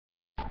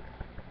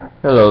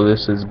Hello,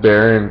 this is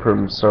Baron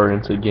from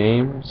Sorrento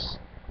Games,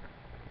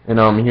 and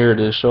I'm here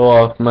to show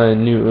off my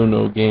new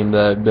Uno game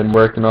that I've been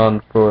working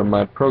on for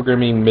my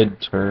programming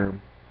midterm.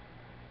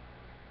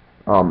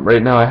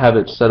 Right now I have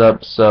it set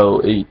up so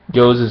it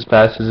goes as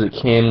fast as it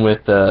can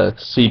with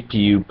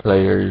CPU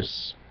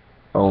players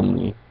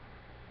only.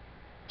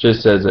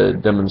 Just as a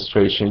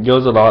demonstration. It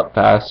goes a lot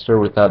faster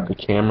without the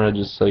camera,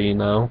 just so you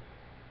know.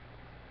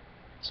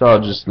 So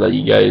I'll just let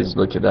you guys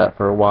look at that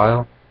for a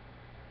while.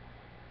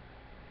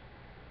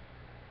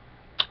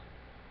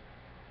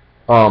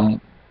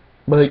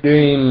 My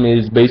game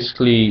is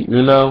basically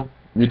Uno.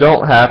 You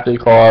don't have to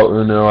call out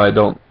Uno. I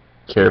don't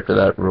care for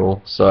that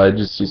rule, so I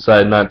just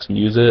decided not to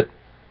use it.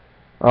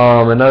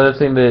 Another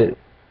thing that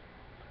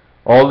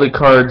all the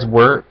cards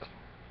work.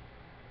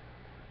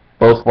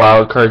 Both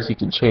wild cards, you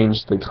can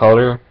change the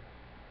color.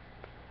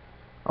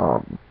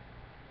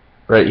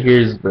 Right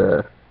here is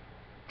the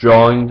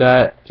drawing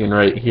deck, and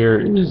right here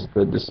is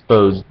the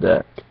disposed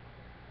deck.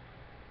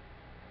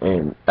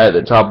 And at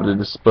the top of the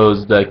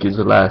disposed deck is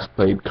the last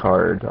played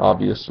card,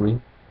 obviously.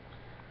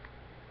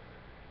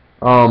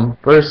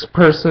 First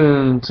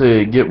person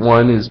to get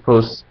one is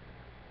supposed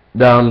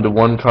down to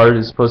one card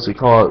is supposed to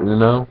call out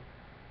Uno.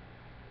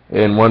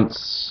 And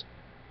once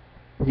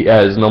he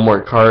has no more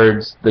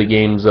cards, the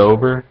game's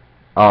over.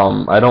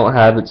 I don't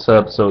have it set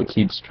up so it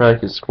keeps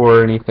track of score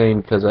or anything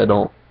because I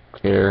don't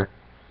care.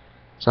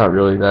 It's not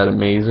really that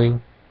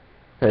amazing.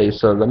 Okay,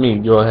 so let me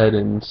go ahead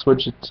and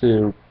switch it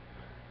to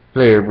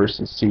player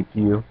versus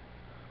CPU.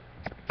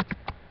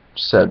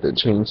 Just had to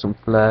change some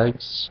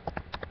flags.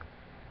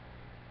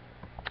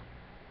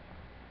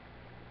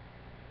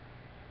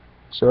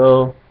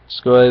 So let's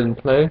go ahead and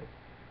play.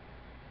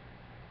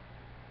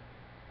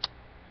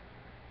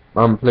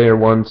 I'm player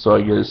 1, so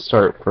I get to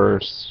start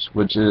first,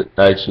 which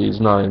actually is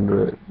not in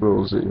the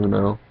rules that you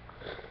know.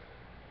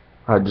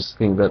 I just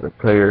think that the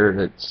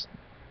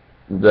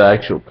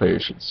actual player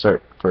should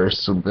start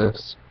first in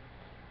this.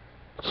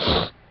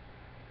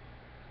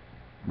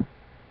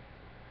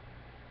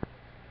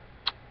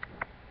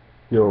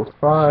 Yellow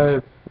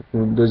 5.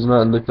 It does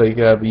not look like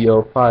I have a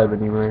yellow 5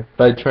 anywhere.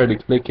 If I try to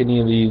click any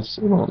of these,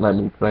 it won't let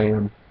me play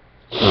them.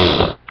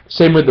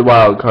 Same with the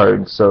wild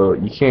cards, so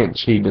you can't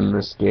cheat in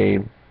this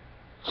game.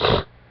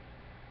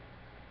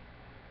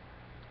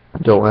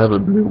 Don't have a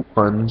blue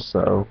one,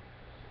 so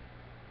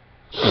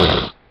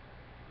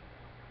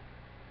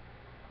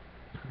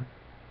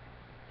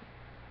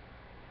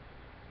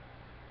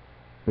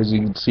as you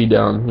can see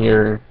down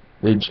here,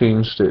 they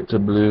changed it to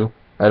blue.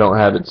 I don't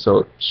have it so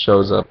it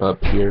shows up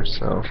here,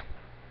 so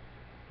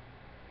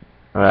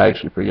I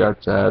actually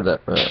forgot to add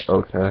that, but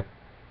okay.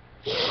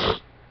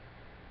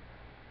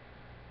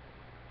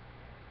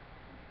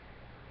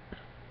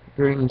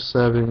 Green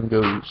 7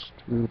 goes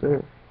to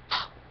there.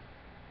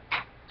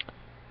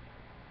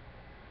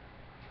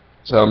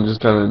 So I'm just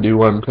gonna do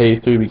one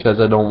playthrough because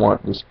I don't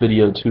want this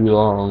video too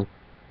long.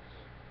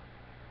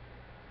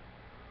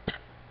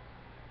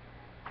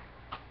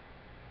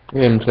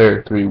 And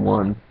player 3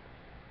 won.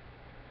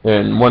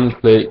 And one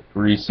click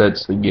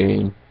resets the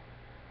game.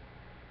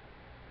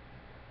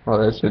 Oh,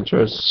 that's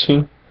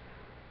interesting.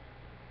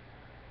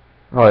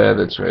 Oh yeah,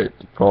 that's right.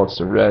 Defaults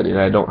to red, and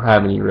I don't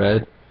have any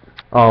red.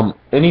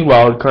 Any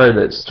wild card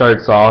that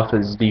starts off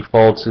is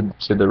defaulted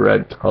to the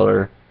red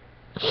color.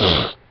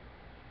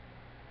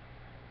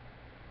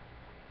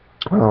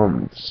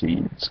 Let's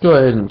see. Let's go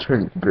ahead and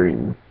turn it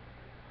green.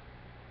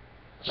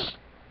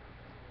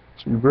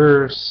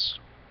 Reverse.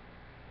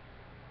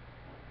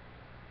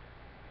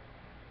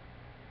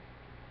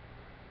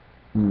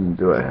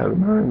 Do I have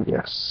 9?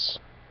 Yes.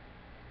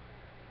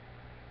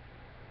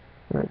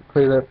 Alright,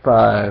 play that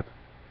 5.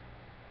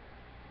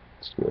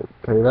 Let's go ahead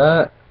and play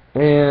that.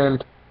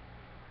 And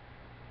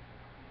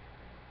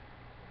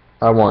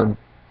I won.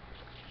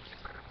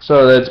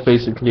 So that's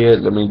basically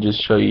it. Let me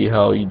just show you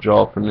how you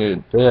draw from the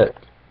deck.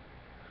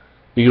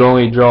 You can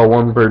only draw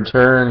one per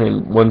turn,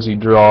 and once you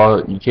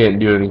draw, you can't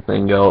do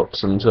anything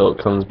else until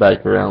it comes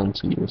back around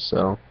to you.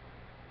 So,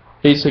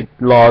 basic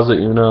laws that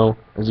you know.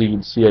 As you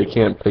can see, I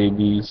can't play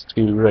these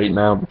two right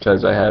now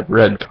because I have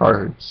red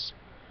cards.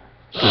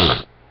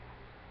 Okay,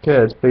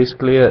 that's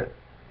basically it.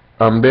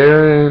 I'm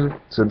Baron.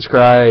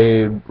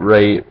 Subscribe,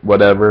 rate,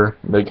 whatever.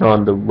 Look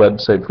on the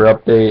website for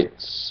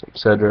updates,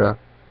 etc.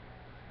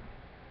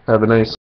 Have a nice